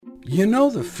You know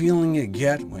the feeling you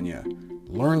get when you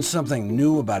learn something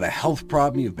new about a health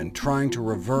problem you've been trying to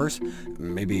reverse?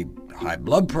 Maybe high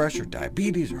blood pressure,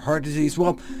 diabetes, or heart disease?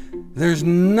 Well, there's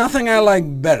nothing I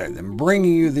like better than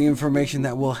bringing you the information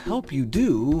that will help you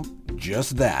do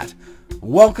just that.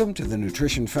 Welcome to the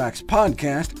Nutrition Facts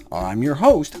Podcast. I'm your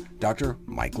host, Dr.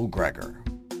 Michael Greger.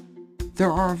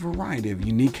 There are a variety of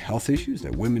unique health issues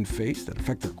that women face that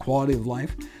affect their quality of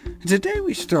life. And today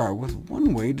we start with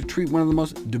one way to treat one of the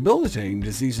most debilitating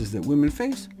diseases that women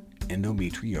face,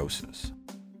 endometriosis.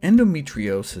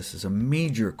 Endometriosis is a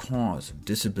major cause of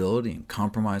disability and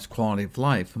compromised quality of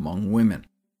life among women.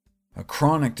 A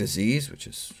chronic disease which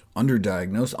is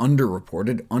underdiagnosed,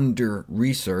 underreported,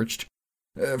 under-researched.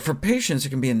 For patients, it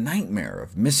can be a nightmare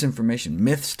of misinformation,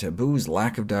 myths, taboos,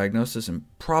 lack of diagnosis, and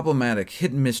problematic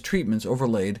hit-and-miss treatments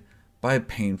overlaid by a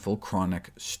painful,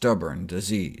 chronic, stubborn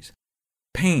disease.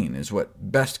 Pain is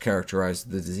what best characterizes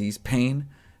the disease. Pain,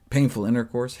 painful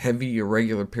intercourse, heavy,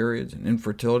 irregular periods, and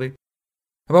infertility.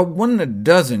 About 1 in a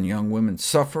dozen young women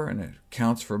suffer, and it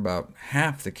accounts for about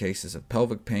half the cases of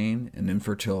pelvic pain and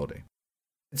infertility.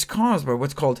 It's caused by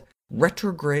what's called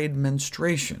retrograde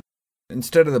menstruation.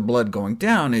 Instead of the blood going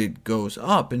down, it goes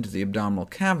up into the abdominal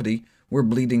cavity, where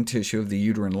bleeding tissue of the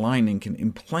uterine lining can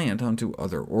implant onto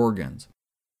other organs.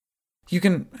 You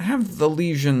can have the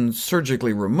lesion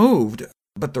surgically removed,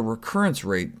 but the recurrence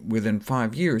rate within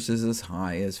 5 years is as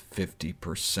high as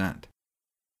 50%.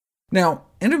 Now,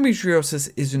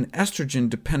 endometriosis is an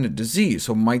estrogen-dependent disease,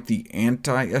 so might the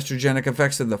anti-estrogenic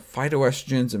effects of the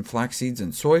phytoestrogens in flax seeds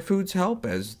and soy foods help,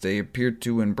 as they appeared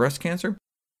to in breast cancer?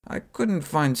 I couldn't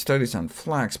find studies on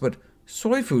flax, but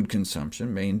soy food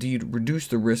consumption may indeed reduce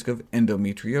the risk of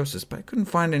endometriosis, but I couldn't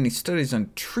find any studies on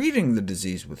treating the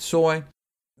disease with soy.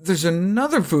 There's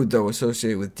another food, though,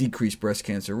 associated with decreased breast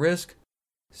cancer risk: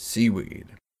 seaweed.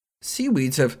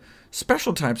 Seaweeds have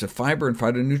special types of fiber and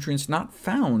phytonutrients not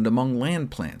found among land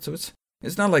plants, so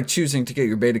it's not like choosing to get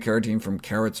your beta-carotene from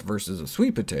carrots versus a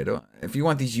sweet potato. If you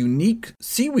want these unique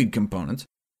seaweed components,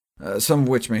 some of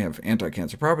which may have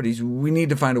anti-cancer properties, we need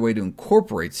to find a way to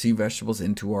incorporate sea vegetables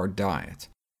into our diet.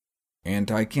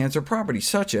 Anti-cancer properties,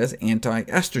 such as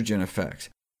anti-estrogen effects.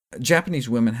 Japanese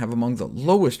women have among the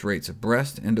lowest rates of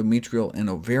breast, endometrial, and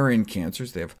ovarian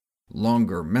cancers. They have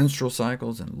longer menstrual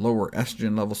cycles and lower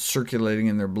estrogen levels circulating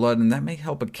in their blood, and that may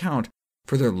help account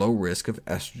for their low risk of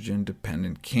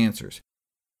estrogen-dependent cancers.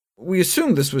 We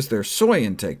assumed this was their soy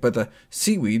intake, but the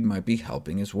seaweed might be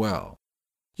helping as well.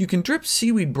 You can drip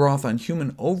seaweed broth on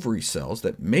human ovary cells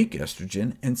that make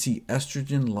estrogen and see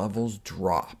estrogen levels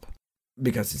drop,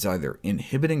 because it's either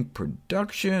inhibiting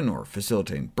production or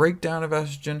facilitating breakdown of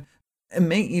estrogen. It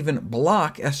may even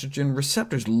block estrogen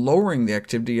receptors, lowering the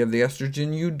activity of the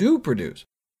estrogen you do produce.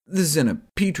 This is in a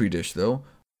petri dish, though,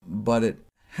 but it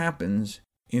happens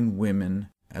in women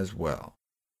as well.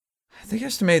 They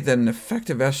estimate that an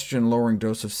effective estrogen-lowering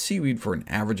dose of seaweed for an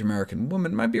average American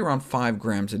woman might be around 5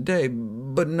 grams a day,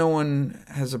 but no one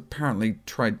has apparently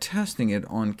tried testing it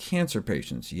on cancer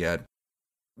patients yet.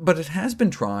 But it has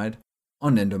been tried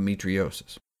on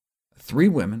endometriosis. 3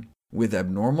 women with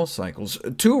abnormal cycles,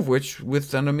 2 of which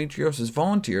with endometriosis,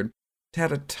 volunteered to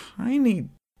add a tiny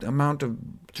amount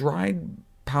of dried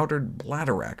powdered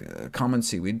bladderwrack, a common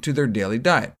seaweed, to their daily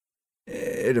diet.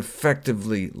 It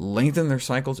effectively lengthened their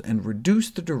cycles and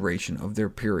reduced the duration of their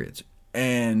periods,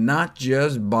 and not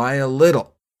just by a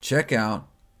little. Check out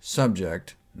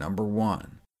subject number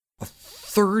 1. A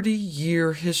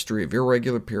 30-year history of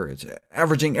irregular periods,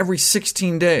 averaging every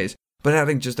 16 days, but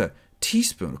adding just a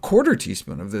quarter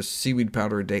teaspoon of this seaweed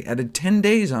powder a day added 10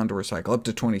 days onto her cycle, up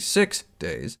to 26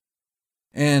 days,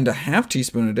 and a half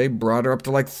teaspoon a day brought her up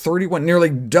to like 31,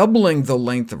 nearly doubling the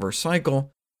length of her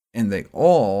cycle, and they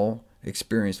all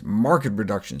experienced marked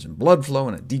reductions in blood flow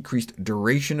and a decreased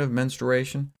duration of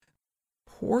menstruation.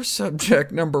 Poor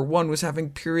subject number 1 was having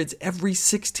periods every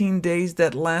 16 days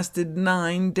that lasted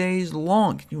 9 days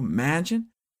long. Can you imagine?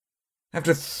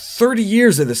 After 30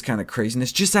 years of this kind of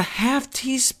craziness, just a half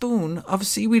teaspoon of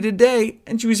seaweed a day,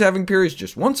 and she was having periods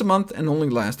just once a month and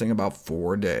only lasting about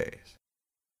 4 days.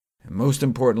 And most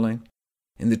importantly,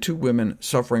 in the 2 women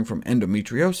suffering from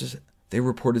endometriosis, they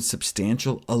reported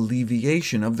substantial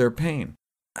alleviation of their pain.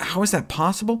 How is that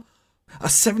possible? A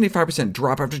 75%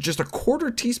 drop after just a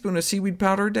quarter teaspoon of seaweed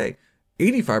powder a day,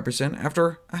 85%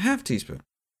 after a half teaspoon.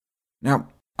 Now,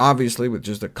 obviously, with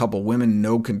just a couple women,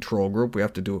 no control group, we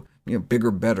have to do bigger,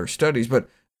 better studies, but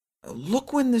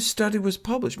look when this study was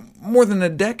published. More than a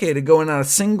decade ago, and not a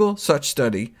single such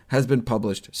study has been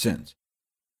published since.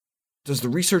 Does the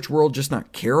research world just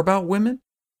not care about women?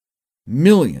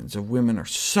 Millions of women are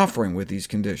suffering with these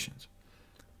conditions.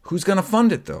 Who's going to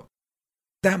fund it, though?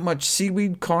 That much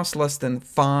seaweed costs less than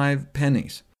 5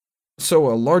 pennies.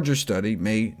 So a larger study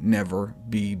may never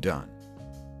be done.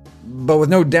 But with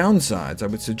no downsides, I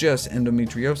would suggest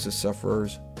endometriosis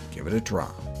sufferers give it a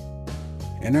try.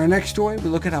 In our next story, we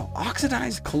look at how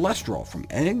oxidized cholesterol from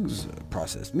eggs,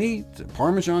 processed meat,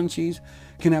 Parmesan cheese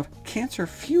can have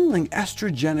cancer-fueling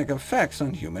estrogenic effects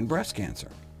on human breast cancer.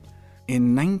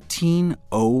 In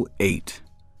 1908,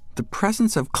 the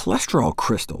presence of cholesterol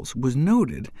crystals was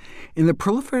noted in the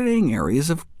proliferating areas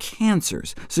of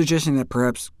cancers, suggesting that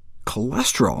perhaps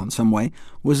cholesterol in some way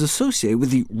was associated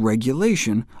with the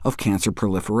regulation of cancer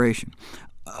proliferation.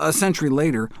 A century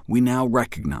later, we now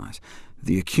recognize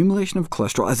the accumulation of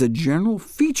cholesterol as a general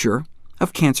feature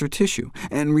of cancer tissue,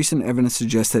 and recent evidence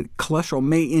suggests that cholesterol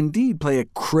may indeed play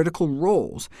critical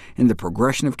roles in the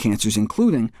progression of cancers,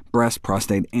 including breast,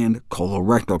 prostate, and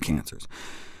colorectal cancers.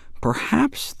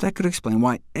 Perhaps that could explain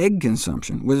why egg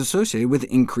consumption was associated with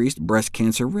increased breast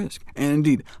cancer risk. And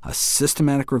indeed, a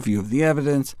systematic review of the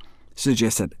evidence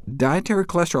suggests that dietary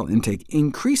cholesterol intake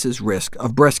increases risk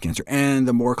of breast cancer, and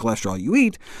the more cholesterol you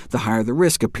eat, the higher the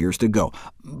risk appears to go.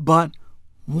 But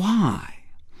why?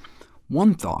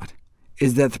 One thought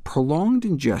is that the prolonged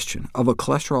ingestion of a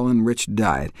cholesterol-enriched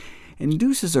diet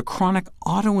induces a chronic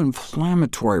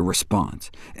autoinflammatory response.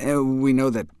 We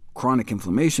know that chronic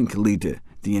inflammation can lead to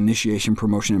the initiation,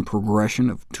 promotion, and progression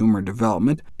of tumor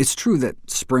development. It's true that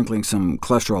sprinkling some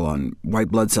cholesterol on white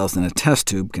blood cells in a test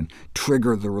tube can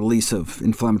trigger the release of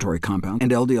inflammatory compounds,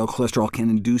 and LDL cholesterol can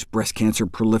induce breast cancer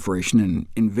proliferation and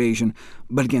invasion.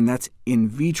 But again, that's in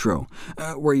vitro,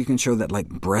 where you can show that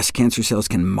breast cancer cells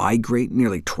can migrate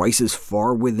nearly twice as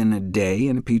far within a day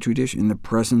in a petri dish in the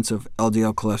presence of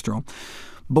LDL cholesterol.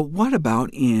 But what about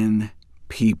in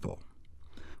people?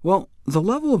 Well, the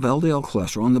level of LDL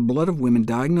cholesterol in the blood of women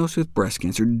diagnosed with breast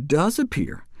cancer does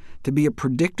appear to be a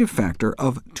predictive factor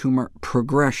of tumor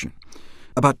progression.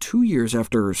 About 2 years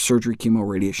after surgery, chemo,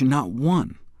 radiation, not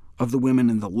one of the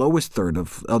women in the lowest third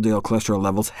of LDL cholesterol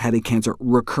levels had a cancer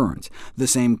recurrence. The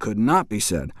same could not be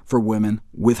said for women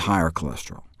with higher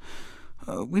cholesterol.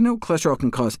 We know cholesterol can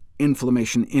cause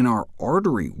inflammation in our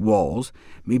artery walls.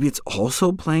 Maybe it's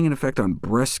also playing an effect on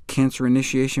breast cancer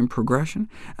initiation progression.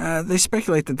 They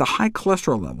speculate that the high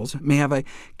cholesterol levels may have a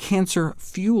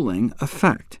cancer-fueling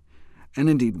effect. And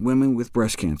indeed, women with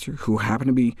breast cancer who happen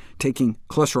to be taking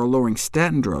cholesterol-lowering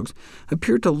statin drugs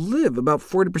appear to live about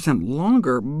 40%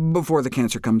 longer before the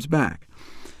cancer comes back.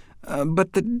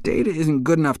 But the data isn't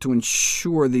good enough to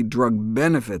ensure the drug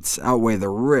benefits outweigh the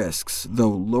risks,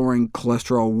 though lowering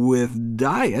cholesterol with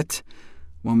diet,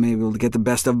 well, may be able to get the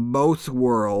best of both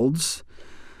worlds.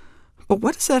 But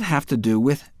what does that have to do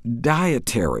with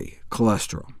dietary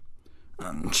cholesterol?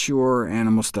 Sure,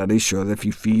 animal studies show that if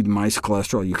you feed mice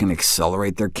cholesterol, you can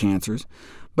accelerate their cancers.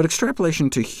 But extrapolation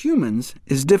to humans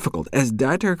is difficult, as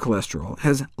dietary cholesterol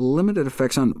has limited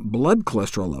effects on blood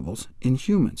cholesterol levels in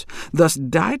humans. Thus,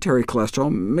 dietary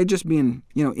cholesterol may just be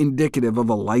indicative of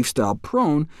a lifestyle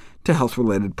prone to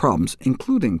health-related problems,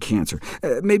 including cancer.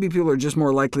 Maybe people are just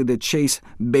more likely to chase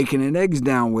bacon and eggs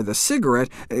down with a cigarette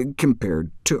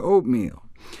compared to oatmeal.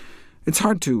 It's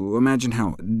hard to imagine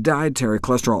how dietary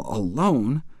cholesterol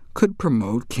alone could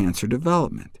promote cancer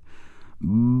development.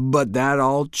 But that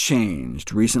all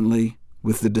changed recently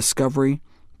with the discovery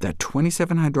that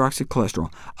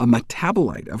 27-hydroxycholesterol, a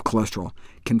metabolite of cholesterol,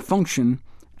 can function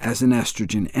as an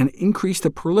estrogen and increase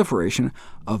the proliferation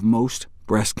of most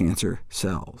breast cancer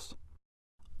cells.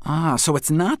 So it's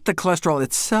not the cholesterol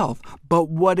itself, but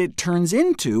what it turns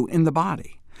into in the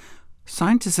body.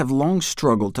 Scientists have long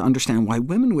struggled to understand why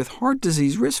women with heart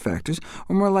disease risk factors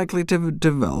are more likely to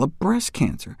develop breast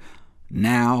cancer.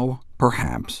 Now,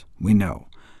 perhaps, we know.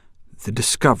 The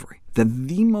discovery that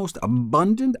the most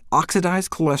abundant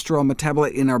oxidized cholesterol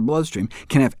metabolite in our bloodstream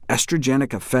can have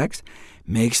estrogenic effects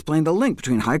may explain the link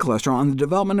between high cholesterol and the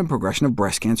development and progression of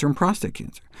breast cancer and prostate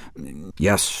cancer.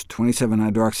 Yes,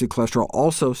 27-hydroxycholesterol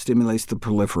also stimulates the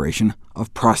proliferation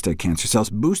of prostate cancer cells,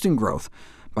 boosting growth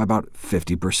by about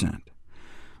 50%.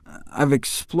 I've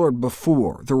explored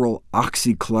before the role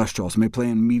oxycholesterols may play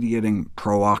in mediating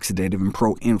pro-oxidative and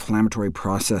pro-inflammatory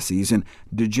processes in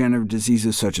degenerative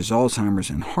diseases such as Alzheimer's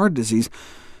and heart disease,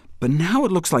 but now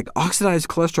it looks like oxidized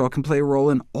cholesterol can play a role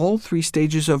in all 3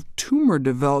 stages of tumor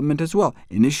development as well: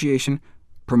 initiation,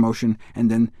 promotion, and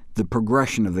then the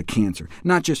progression of the cancer,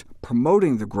 not just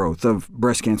promoting the growth of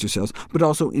breast cancer cells, but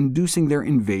also inducing their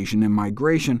invasion and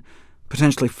migration,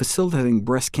 potentially facilitating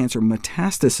breast cancer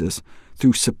metastasis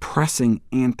through suppressing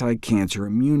anti-cancer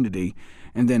immunity,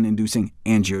 and then inducing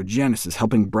angiogenesis,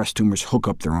 helping breast tumors hook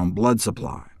up their own blood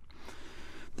supply.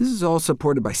 This is all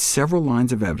supported by several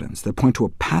lines of evidence that point to a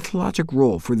pathologic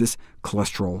role for this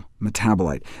cholesterol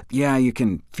metabolite. Yeah, you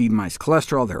can feed mice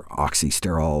cholesterol, their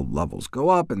oxysterol levels go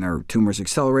up, and their tumors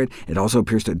accelerate. It also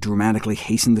appears to dramatically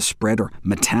hasten the spread or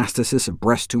metastasis of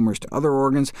breast tumors to other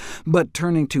organs. But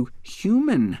turning to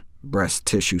human breast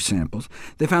tissue samples,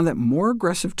 they found that more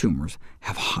aggressive tumors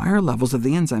have higher levels of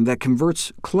the enzyme that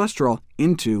converts cholesterol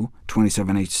into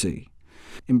 27-HC.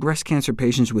 In breast cancer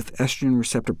patients with estrogen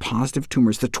receptor-positive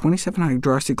tumors, the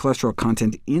 27-hydroxycholesterol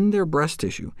content in their breast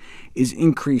tissue is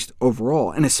increased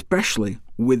overall, and especially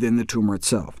within the tumor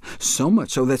itself, so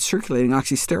much so that circulating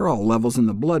oxysterol levels in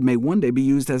the blood may one day be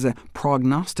used as a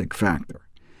prognostic factor.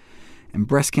 And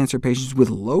breast cancer patients with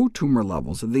low tumor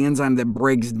levels of the enzyme that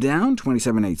breaks down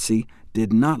 27-HC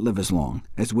did not live as long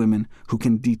as women who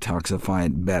can detoxify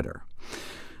it better.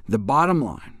 The bottom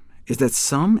line is that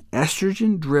some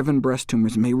estrogen-driven breast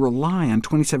tumors may rely on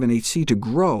 27-HC to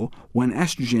grow when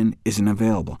estrogen isn't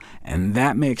available, and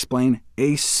that may explain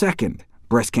a second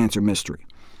breast cancer mystery.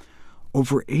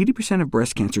 Over 80% of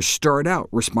breast cancers start out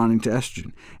responding to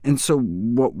estrogen, and so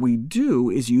what we do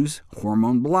is use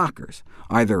hormone blockers,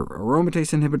 either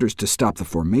aromatase inhibitors to stop the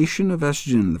formation of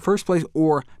estrogen in the first place,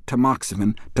 or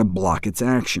tamoxifen to block its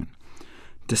action.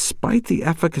 Despite the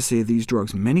efficacy of these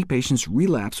drugs, many patients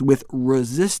relapse with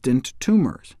resistant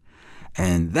tumors,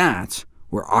 and that's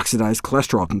where oxidized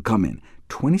cholesterol can come in.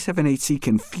 27-HC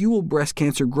can fuel breast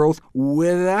cancer growth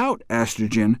without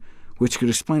estrogen, which could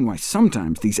explain why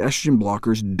sometimes these estrogen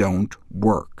blockers don't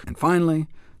work. And finally,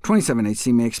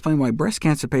 27-HC may explain why breast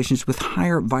cancer patients with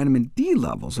higher vitamin D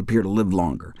levels appear to live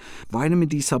longer. Vitamin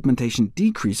D supplementation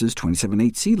decreases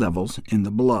 27-HC levels in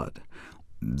the blood.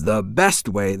 The best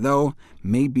way, though,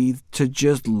 may be to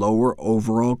just lower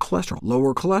overall cholesterol.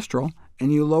 Lower cholesterol,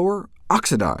 and you lower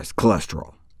oxidized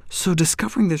cholesterol. So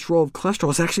discovering this role of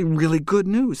cholesterol is actually really good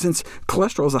news, since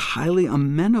cholesterol is a highly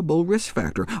amenable risk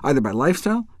factor, either by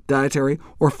lifestyle, dietary,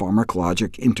 or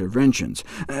pharmacologic interventions.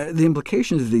 The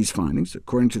implications of these findings,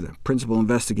 according to the principal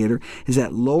investigator, is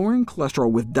that lowering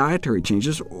cholesterol with dietary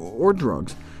changes or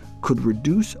drugs could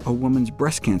reduce a woman's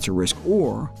breast cancer risk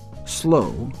or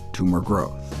slow tumor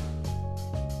growth.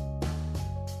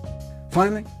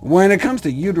 Finally, when it comes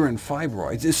to uterine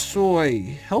fibroids, is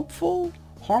soy helpful,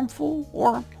 harmful,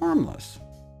 or harmless?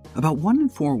 About 1 in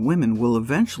 4 women will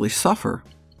eventually suffer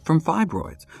from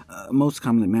fibroids, most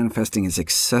commonly manifesting as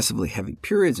excessively heavy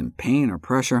periods and pain or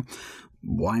pressure.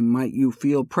 Why might you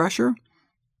feel pressure?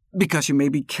 Because you may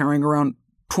be carrying around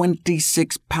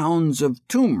 26 pounds of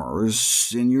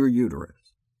tumors in your uterus.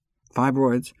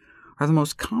 Fibroids are the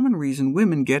most common reason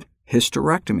women get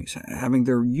hysterectomies, having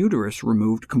their uterus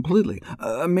removed completely,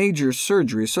 a major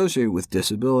surgery associated with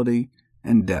disability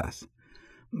and death.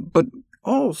 But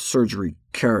all surgery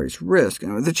carries risk.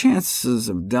 The chances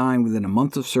of dying within a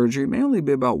month of surgery may only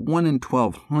be about 1 in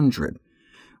 1,200,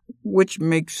 which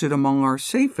makes it among our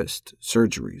safest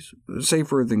surgeries,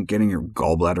 safer than getting your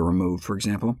gallbladder removed, for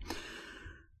example.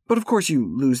 But of course you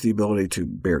lose the ability to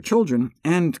bear children,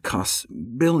 and costs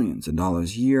billions of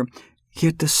dollars a year.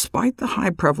 Yet despite the high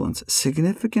prevalence,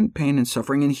 significant pain and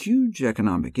suffering, and huge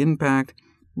economic impact,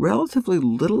 relatively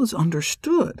little is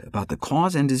understood about the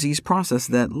cause and disease process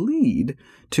that lead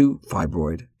to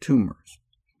fibroid tumors.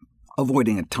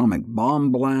 Avoiding atomic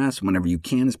bomb blasts whenever you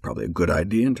can is probably a good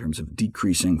idea in terms of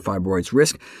decreasing fibroids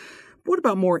risk. But what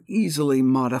about more easily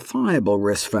modifiable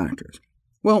risk factors?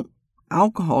 Well,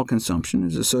 alcohol consumption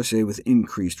is associated with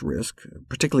increased risk,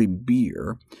 particularly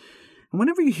beer. And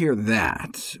whenever you hear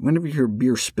that, whenever you hear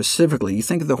beer specifically, you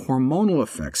think of the hormonal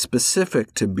effects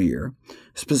specific to beer,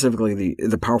 specifically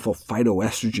the powerful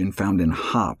phytoestrogen found in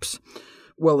hops.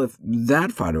 Well, if that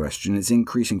phytoestrogen is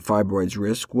increasing fibroids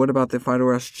risk, what about the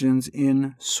phytoestrogens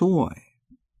in soy?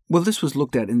 Well, this was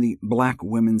looked at in the Black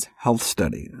Women's Health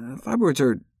Study. Fibroids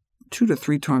are 2 to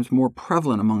 3 times more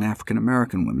prevalent among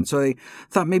African-American women, so they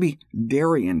thought maybe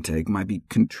dairy intake might be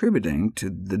contributing to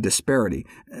the disparity,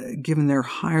 given their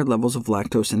higher levels of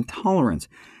lactose intolerance.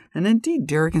 And indeed,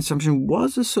 dairy consumption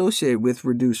was associated with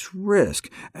reduced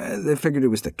risk. They figured it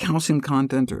was the calcium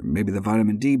content, or maybe the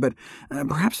vitamin D, but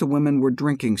perhaps the women were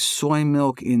drinking soy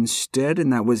milk instead,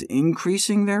 and that was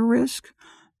increasing their risk?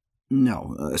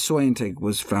 No, soy intake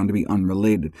was found to be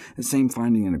unrelated. The same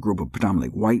finding in a group of predominantly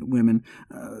white women,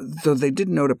 though they did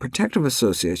note a protective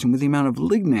association with the amount of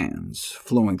lignans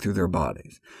flowing through their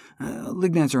bodies.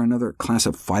 Lignans are another class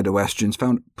of phytoestrogens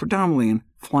found predominantly in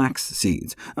flax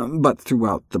seeds, but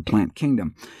throughout the plant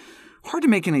kingdom. Hard to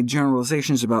make any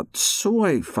generalizations about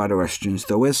soy phytoestrogens,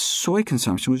 though, as soy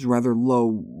consumption was rather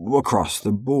low across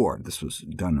the board. This was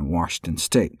done in Washington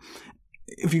state.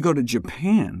 If you go to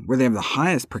Japan, where they have the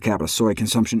highest per capita soy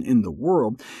consumption in the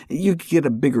world, you could get a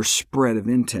bigger spread of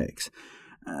intakes.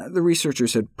 The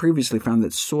researchers had previously found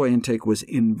that soy intake was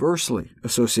inversely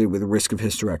associated with the risk of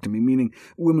hysterectomy, meaning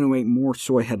women who ate more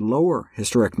soy had lower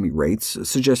hysterectomy rates,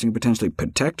 suggesting a potentially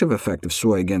protective effect of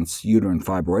soy against uterine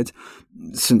fibroids,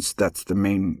 since that's the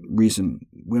main reason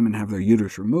women have their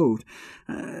uterus removed.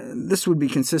 This would be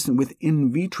consistent with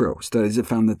in vitro studies that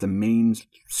found that the main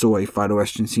soy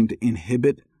phytoestrogen seemed to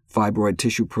inhibit fibroid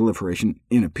tissue proliferation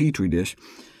in a petri dish.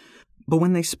 But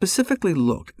when they specifically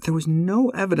looked, there was no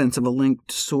evidence of a link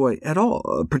to soy at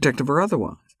all, protective or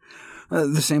otherwise.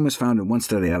 The same was found in one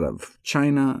study out of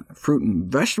China. Fruit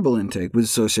and vegetable intake was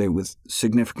associated with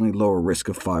significantly lower risk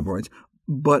of fibroids,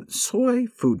 but soy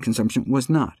food consumption was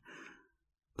not.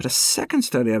 But a second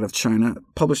study out of China,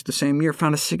 published the same year,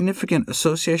 found a significant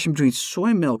association between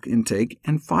soy milk intake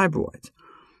and fibroids.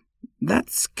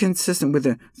 That's consistent with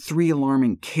the 3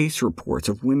 alarming case reports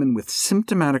of women with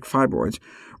symptomatic fibroids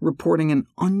reporting an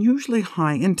unusually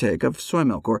high intake of soy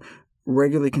milk, or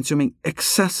regularly consuming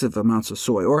excessive amounts of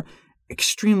soy, or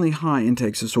extremely high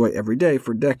intakes of soy every day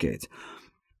for decades.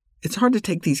 It's hard to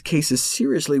take these cases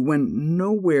seriously when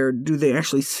nowhere do they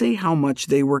actually say how much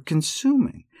they were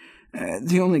consuming.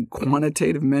 The only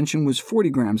quantitative mention was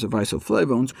 40 grams of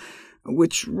isoflavones,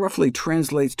 which roughly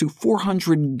translates to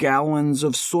 400 gallons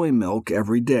of soy milk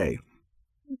every day.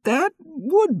 That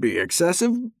would be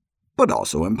excessive, but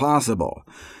also impossible.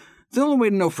 The only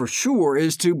way to know for sure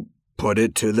is to put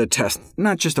it to the test,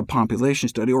 not just a population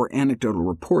study or anecdotal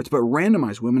reports, but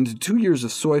randomize women to 2 years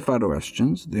of soy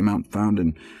phytoestrogens, the amount found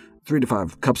in 3 to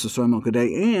 5 cups of soy milk a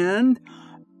day, and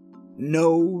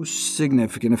no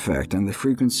significant effect on the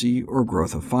frequency or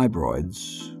growth of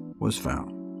fibroids was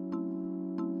found.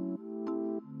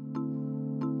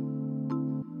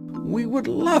 We would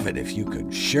love it if you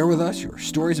could share with us your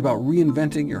stories about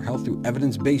reinventing your health through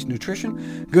evidence-based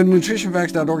nutrition. Go to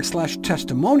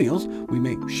nutritionfacts.org/testimonials. We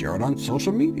may share it on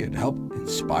social media to help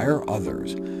inspire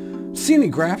others. See any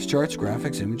graphs, charts,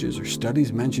 graphics, images, or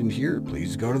studies mentioned here,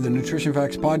 please go to the Nutrition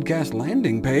Facts podcast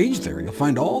landing page. There you'll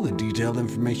find all the detailed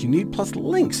information you need, plus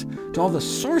links to all the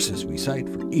sources we cite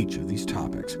for each of these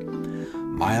topics.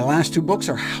 My last 2 books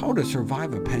are How to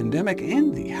Survive a Pandemic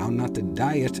and the How Not to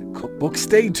Diet cookbook.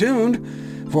 Stay tuned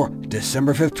for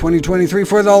December 5th, 2023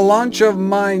 for the launch of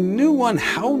my new one,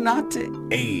 How Not to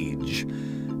Age.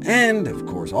 And, of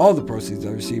course, all the proceeds I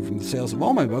receive from the sales of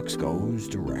all my books goes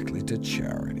directly to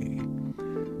charity.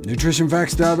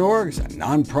 NutritionFacts.org is a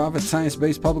non-profit,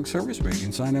 science-based public service where you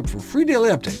can sign up for free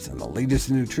daily updates on the latest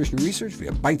in nutrition research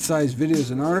via bite-sized videos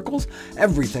and articles.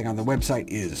 Everything on the website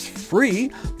is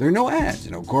free. There are no ads,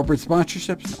 no corporate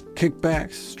sponsorships, no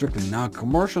kickbacks, strictly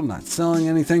non-commercial, not selling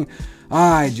anything.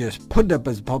 I just put it up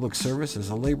as a public service,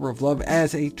 as a labor of love,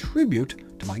 as a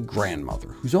tribute to my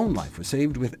grandmother, whose own life was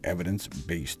saved with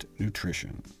evidence-based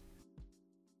nutrition.